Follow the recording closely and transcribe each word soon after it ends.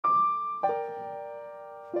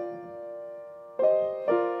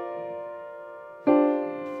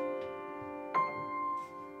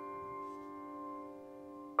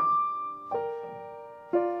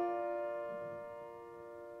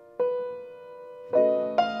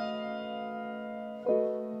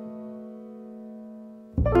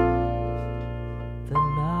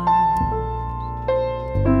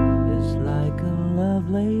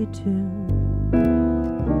tune.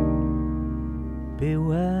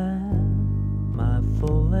 Beware my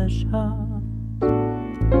foolish heart,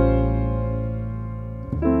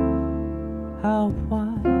 how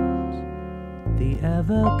white the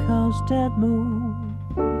ever-constant moon.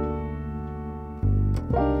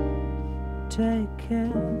 Take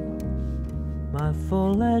care, my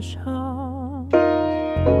foolish heart.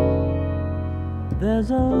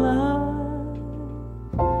 There's a line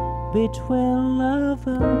between love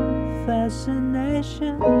and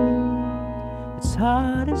fascination. It's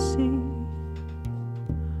hard to see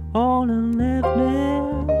on an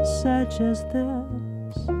evening such as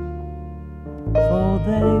this, for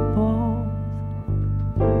they both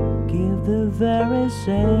give the very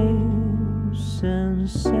same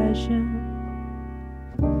sensation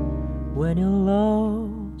when you're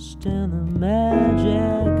lost in the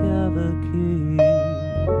magic of a kiss.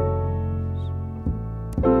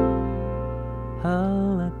 Her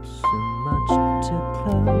lips are much too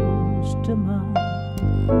close to mine.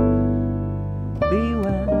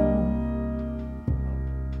 Beware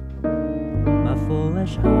my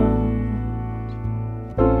foolish heart,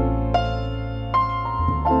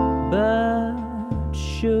 but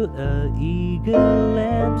should our eager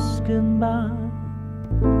lips combine,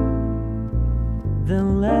 then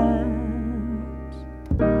let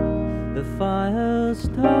the fire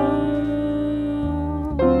start.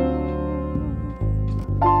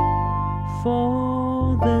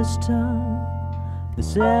 For this time,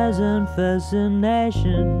 this isn't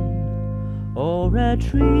fascination or a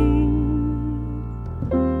dream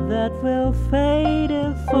that will fade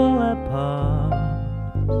and fall apart.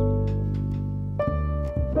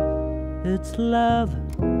 It's love,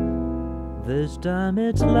 this time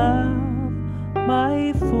it's love,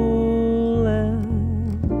 my foolish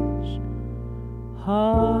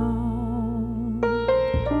heart.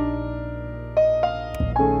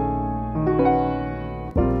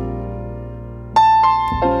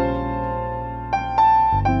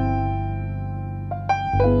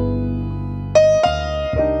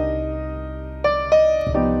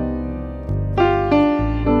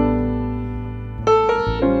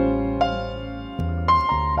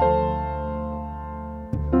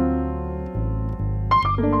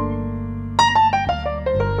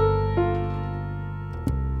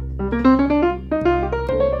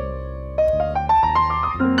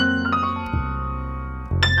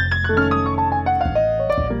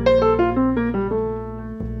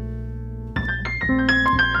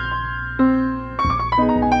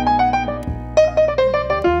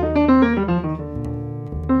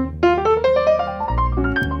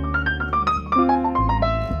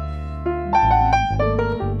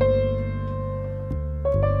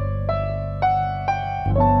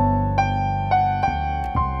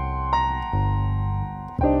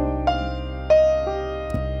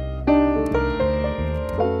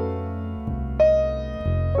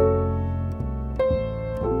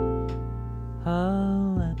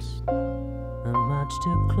 Her lips are much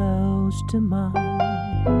too close to mine.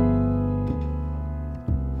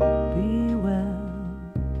 Beware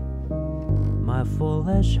my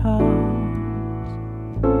foolish heart,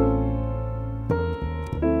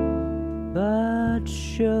 but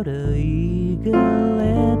should our eager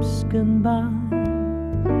lips combine,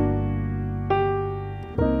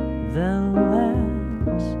 then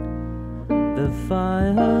let the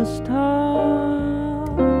fire start.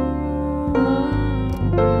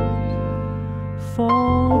 For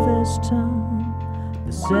this time,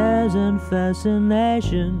 this isn't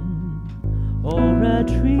fascination or a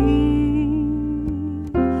dream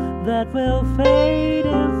that will fade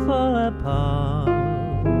and fall apart.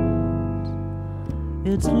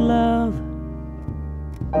 It's love,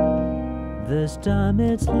 this time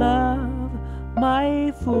it's love,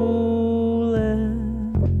 my foolish